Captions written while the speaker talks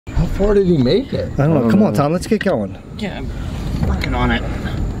far did he make it? I don't know. Come on, Tom. Let's get going. Yeah, I'm working on it.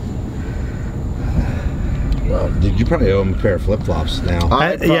 Well, dude, you probably owe him a pair of flip-flops now.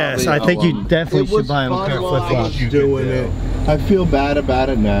 Yes, I think you definitely should buy him a pair of flip-flops. Doing it. I feel bad about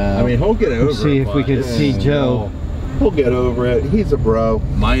it now. I mean, he'll get over it. See if we can see Joe. He'll get over it. He's a bro.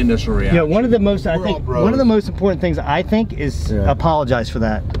 My initial reaction. Yeah, one of the most important things I think is apologize for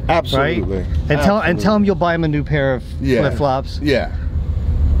that. Absolutely. Right? And tell him you'll buy him a new pair of flip-flops. Yeah.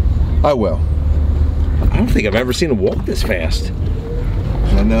 I will. I don't think I've ever seen him walk this fast.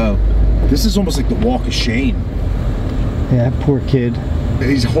 I know. This is almost like the walk of shame. Yeah, that poor kid.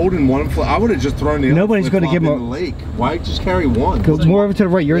 He's holding one flip. I would have just thrown the Nobody's other going to give him in the lake. Why just carry one? Go more over to the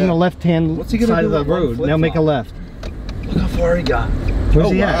right. You're in the left-hand side of the road. Now make a left. Look how far he got. Where's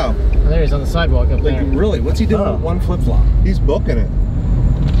he at? Oh, there he's on the sidewalk up there. Really? What's he doing with one flip-flop? He's booking it.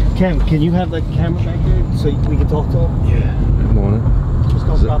 Cam, can you have the camera back there so we can talk to him? Yeah. Come on. Just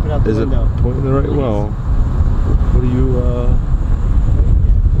go pop it out the window. Is it pointing the right way? What are you,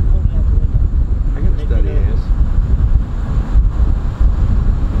 Steady ass.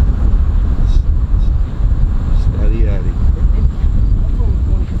 Steady Eddie.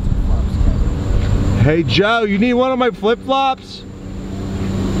 Hey Joe, you need one of my flip-flops?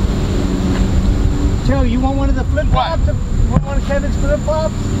 Joe, you want one of the flip-flops? You want one of Kevin's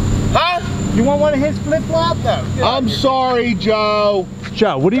flip-flops? Huh? You want one of his flip-flops? No. I'm sorry, Joe.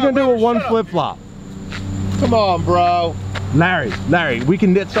 Joe, what are you gonna do with one flip-flop? Come on, bro. Larry, we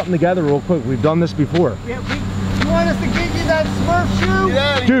can knit something together real quick. We've done this before. Yeah, you want us to give you that Smurf shoe?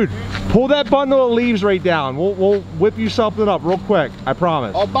 Yeah, Dude, pull that bundle of leaves right down. We'll whip you something up real quick. I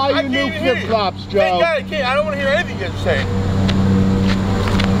promise. I'll buy you new flip-flops, Joe. I don't want to hear anything you're saying.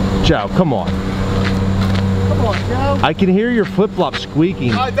 Joe, come on. Come on, Joe. I can hear your flip-flop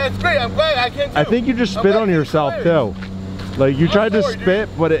squeaking. That's great. I'm glad I can't. I think you just spit on yourself too. Like you tried to spit,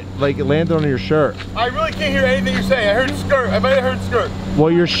 but it landed on your shirt. I really can't hear anything you're saying. I heard skirt. I might have heard skirt. Well,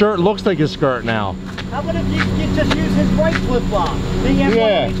 your shirt looks like a skirt now. How about if you just use his right flip-flop?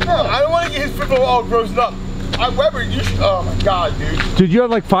 Yeah. No, I don't want to get his flip-flop all grossed up. Weber, you should. Oh my God, dude. Dude, you have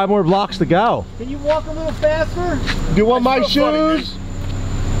like 5 more blocks to go. Can you walk a little faster? Do you want my shoes?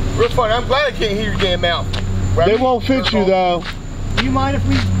 Real funny. I'm glad I can't hear your damn mouth. They won't fit you though. Do you mind if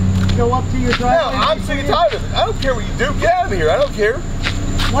we go up to your driveway? No, I'm sick and tired of it. I don't care what you do. Get out of here. I don't care.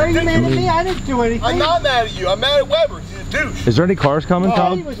 Why are you mad at me? I didn't do anything. I'm not mad at you. I'm mad at Weber. He's a douche. Is there any cars coming,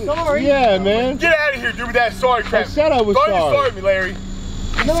 Tom? He was sorry. Yeah, man. Get out of here, dude, with that sorry crap. I said I was sorry. Don't sorry me, Larry.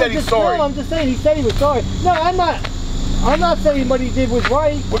 He said he's sorry. No, I'm just saying he said he was sorry. No, I'm not saying what he did was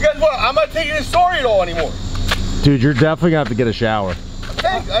right. Well, guess what? I'm not taking his sorry at all anymore. Dude, you're definitely gonna have to get a shower.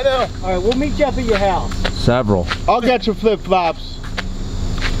 Thanks, I know. All right, we'll meet you up at your house. Several. I'll get your flip-flops.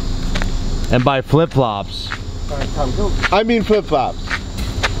 And by flip-flops. All right, Tom, go. I mean flip-flops.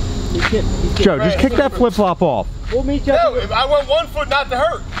 Joe, just kick that flip-flop off. We'll meet you. No, I want 1 foot not to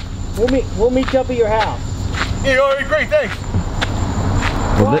hurt. We'll meet you up at your house. Yeah, all right, great, thanks.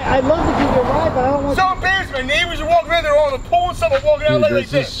 Well, I'd love to give you a ride, but I don't want. So embarrassing. My neighbors are walking around there on the pool and stuff. I'm walking out Dude, like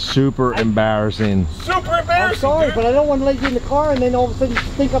this is super embarrassing. Super embarrassing. I'm sorry, dude. but I don't want to let you in the car and then all of a sudden you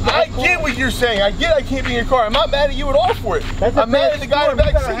stink up the I whole get car. what you're saying. I get I can't be in your car. I'm not mad at you at all for it. I'm mad at the guy in the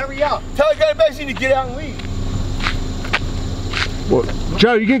back seat. Hurry up. Tell the guy in the back seat to get out and leave. Well,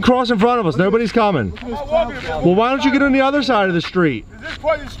 Joe, you can cross in front of us. Nobody's coming. I'm not walking to Well, why don't you get on the other side of the street? this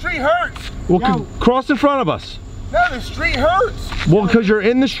part of the street hurts. Well, cross in front of us. No, the street hurts. Well, because you're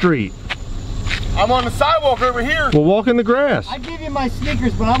in the street. I'm on the sidewalk over here. Well, walk in the grass. I give you my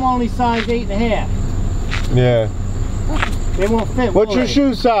sneakers, but I'm only size 8.5. Yeah. They won't fit. What's your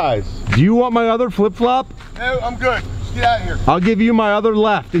shoe size? Do you want my other flip-flop? No, I'm good. Just get out of here. I'll give you my other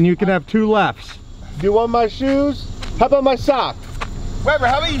left, and you can have 2 lefts. Do you want my shoes? How about my sock? Weber,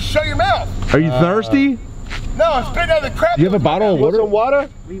 how about you shut your mouth? Are you thirsty? No, I'm spitting out the crap. Do you have a bottle of Want water? some water?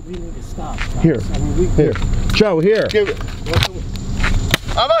 We need to stop. Here. Here. Joe, here. Give it.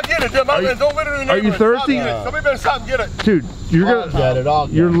 I'm not getting it, dude. Don't litter in the Are you neighborhood. thirsty? Stop it. Somebody better stop and get it. Dude, you're I'll get it. I'll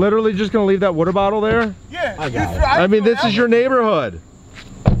get You're it. literally just gonna leave that water bottle there? Yeah. I got it. I mean, this is your neighborhood.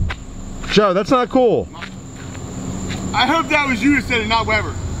 Joe, that's not cool. I hope that was you that said it, not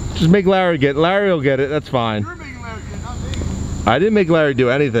Weber. Just make Larry get it. Larry will get it. That's fine. You're making Larry get it, not me. I didn't make Larry do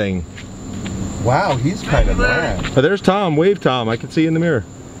anything. Wow, he's kind of mad. But there's Tom. Wave Tom. I can see you in the mirror.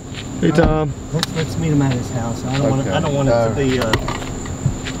 Hey Tom. Let's meet him at his house. I don't want it to be.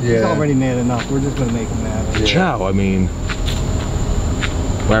 He's Yeah. already mad enough. We're just gonna make him mad. Joe, I mean,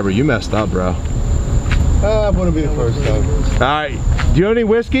 Weber, you messed up, bro. I want to be the first time. All right. Do you have any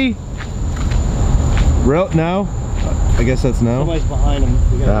whiskey? Real? No. I guess that's no. Somebody's behind him.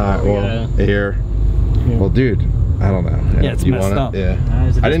 Well, here. Well, dude, I don't know. Yeah, it's you messed want up. it? Yeah.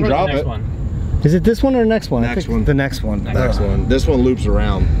 Is it I this didn't one or drop the next it. one? Is it this one or the next one? I Next think one. the next one. Next one. This one loops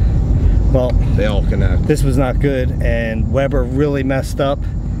around. Well, They all connect. this was not good, and Weber really messed up.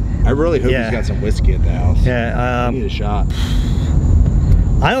 I really hope Yeah. he's got some whiskey at the house. Yeah, I need a shot.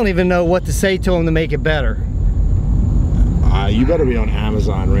 I don't even know what to say to him to make it better. You better be on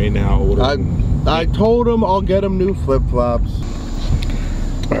Amazon right now. I told him I'll get him new flip-flops.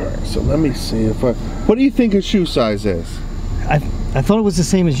 All right, so let me see if I. What do you think his shoe size is? I thought it was the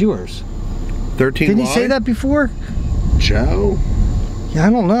same as yours. 13 Didn't he wide? say that before? Joe? Yeah, I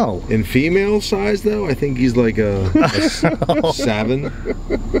don't know. In female size though, I think he's like a 7.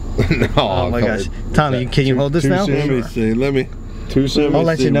 No, Oh my gosh. Tommy, can you hold this now? Let me see. Let me. I'll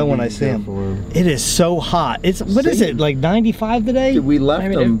let you know when I see him. It is so hot. It's what is it, like 95 today? We left I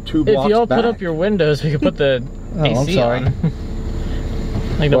mean, them 2 blocks if y'all back. put up your windows, we could put the AC I'm sorry. on.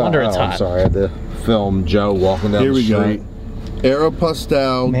 Like no wonder it's hot. I'm sorry, I had to film Joe walking down Here the we street. go.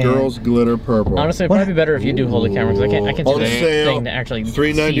 Aeropastel, Man. girls glitter purple. Honestly, it'd probably be better if you do hold the camera because I can't On see the sale, thing to actually see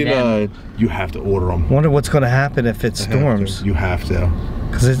 $3.99. You have to order them. Wonder what's going to happen if it storms. You have to.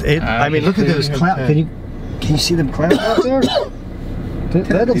 Because I mean, look at those clouds. Can you see them clouds out there?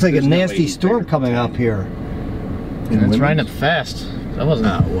 That looks like a nasty storm coming up here. them. It's raining fast. That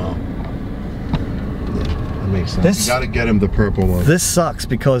wasn't. Well. That makes sense. This You gotta get him the purple one. this sucks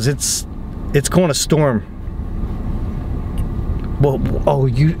because it's going to storm. Well, oh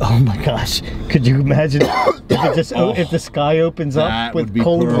my gosh! Could you imagine if it just if the sky opens up That with would be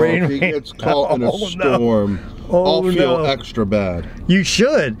cold perfect. rain? If he gets caught in a Oh, no. storm, Oh, I'll feel no. extra bad. You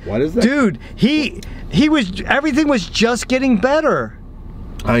should. What is that? Dude? He was everything was just getting better.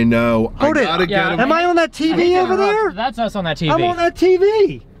 I know. Hold I it. gotta Yeah, get him. Am I on that TV over there? That's us on that TV. I'm on that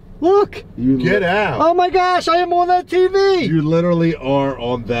TV. Look. Get out. Oh my gosh! I am on that TV. You literally are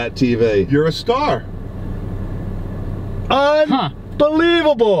on that TV. You're a star.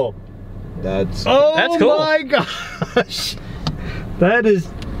 Unbelievable. That's Oh That's cool. my gosh. That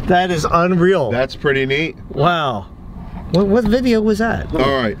is unreal. That's pretty neat. Wow. What video was that? All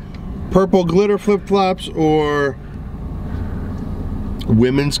right. Purple glitter flip-flops or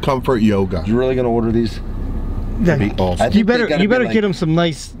women's comfort yoga? You really gonna order these? Yeah, be awesome. I You think they better gotta be like- get him some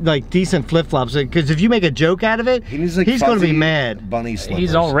nice, like decent flip flops. Because if you make a joke out of it, He needs like he's going to be fuzzy mad. bunny slippers.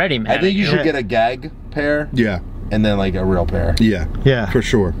 He's already mad. I think you at should get a gag pair Yeah. and then like a real pair. Yeah. Yeah. For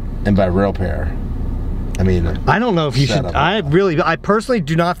sure. And by real pair, I mean I don't know if you should. Setup. I personally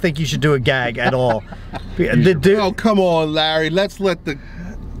do not think you should do a gag at all. Oh, come on, Larry. Let's let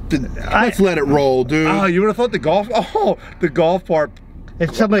let's let it roll, dude. Oh, you would have thought the golf part.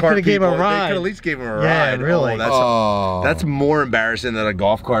 If somebody could have gave him a They ride. could at least give him a Yeah, ride. really. Oh, that's more embarrassing than a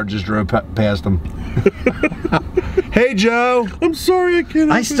golf cart just drove past him. Hey, Joe. I'm sorry, I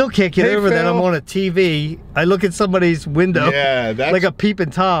can't. I still can't get Hey, over that Phil. I'm on a TV. I look at somebody's window. Yeah, that's like a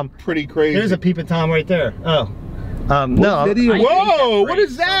peeping Tom. pretty crazy. There's a peeping Tom right there. Oh. No. video? I hate Whoa! that What phrase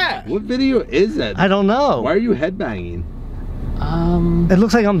is so that? What video is that? I don't know. Why are you headbanging? It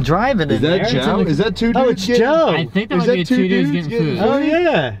looks like I'm driving Is in that there. Joe? Is that two dudes? Oh, it's getting- Joe. I think that Is might be that two dudes getting food. Oh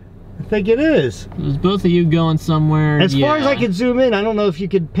yeah, I think it is. It was both of you going somewhere. As far as yeah. I can zoom in, I don't know if you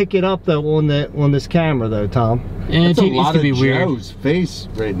could pick it up though on this camera though, Tom. And That's it a needs lot to of be weird. Joe's face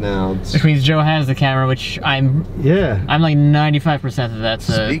right now. It's- Which means Joe has the camera, which I'm Yeah. like 95% of that's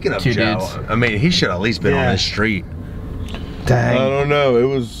Speaking of two Joe, dudes. I mean, he should at least been Yeah. on this street. I Dang. don't know. It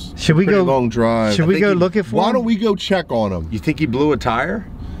was Should we a pretty go- long drive. Should we think go he- looking for Why him? don't we go check on him? You think he blew a tire?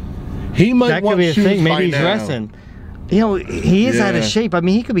 He might That want could be a shoes thing. by Maybe he's now. resting. You know, he is out of Yeah. shape. I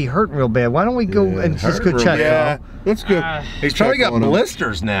mean, he could be hurting real bad. Why don't we go and just hurt go real check? Yeah, let's go. He's probably Check got on him.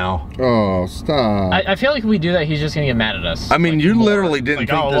 blisters now. Oh, stop. I feel like if we do that, he's just gonna get mad at us. I mean, Like, you more. literally didn't like,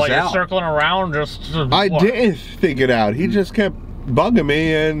 think oh, this well, you're out. circling around just. I didn't think it out. He just kept bugging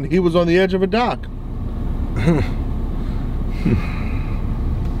me, and he was on the edge of a dock.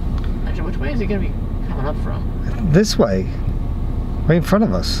 Actually, which way is he gonna be coming up from? This way, right in front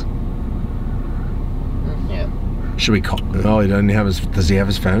of us. Yeah. Should we call? Oh, he doesn't have his. Does he have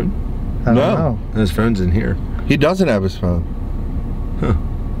his phone? I don't No. know. His phone's in here. He doesn't have his phone. Huh.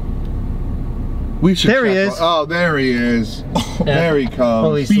 We should. There he check is. Oh, there he is. There he comes.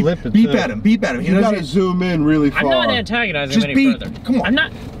 Oh, he's slipping. Beep too. at him. Beep at him. He You gotta doesn't. zoom in really far. I'm not antagonizing Just him any beep. further. Come on. I'm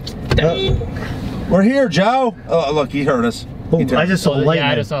not. We're here, Joe. Oh, look, he heard us. Oh, He I just saw lightning. Yeah,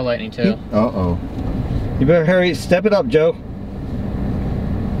 I just saw lightning too. Uh-oh. You better hurry. Step it up, Joe.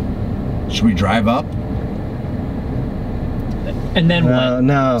 Should we drive up? And then No, what?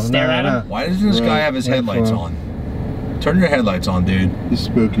 no, Stare no, at no. him? Why doesn't this guy have his wait headlights for him. on? Turn your headlights on, dude. He's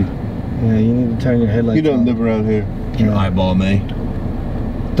spooky. Yeah, you need to turn your headlights You don't on. live around here. You Yeah. eyeball me.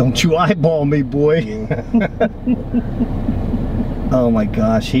 Don't you eyeball me, boy. Oh my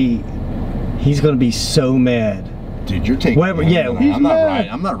gosh, he's gonna be so mad. Dude, you're taking. Weber, yeah, I'm not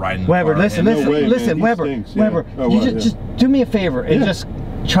riding. I'm not riding. The Weber, car, listen, man. listen, way, listen, man, Weber, stinks, yeah. Weber. Oh, You what, just do me a favor and just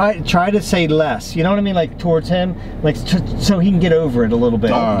try to say less. You know what I mean, like towards him, like so he can get over it a little bit.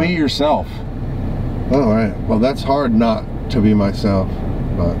 Don't be yourself. All right. Well, that's hard not to be myself,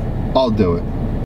 but I'll do it.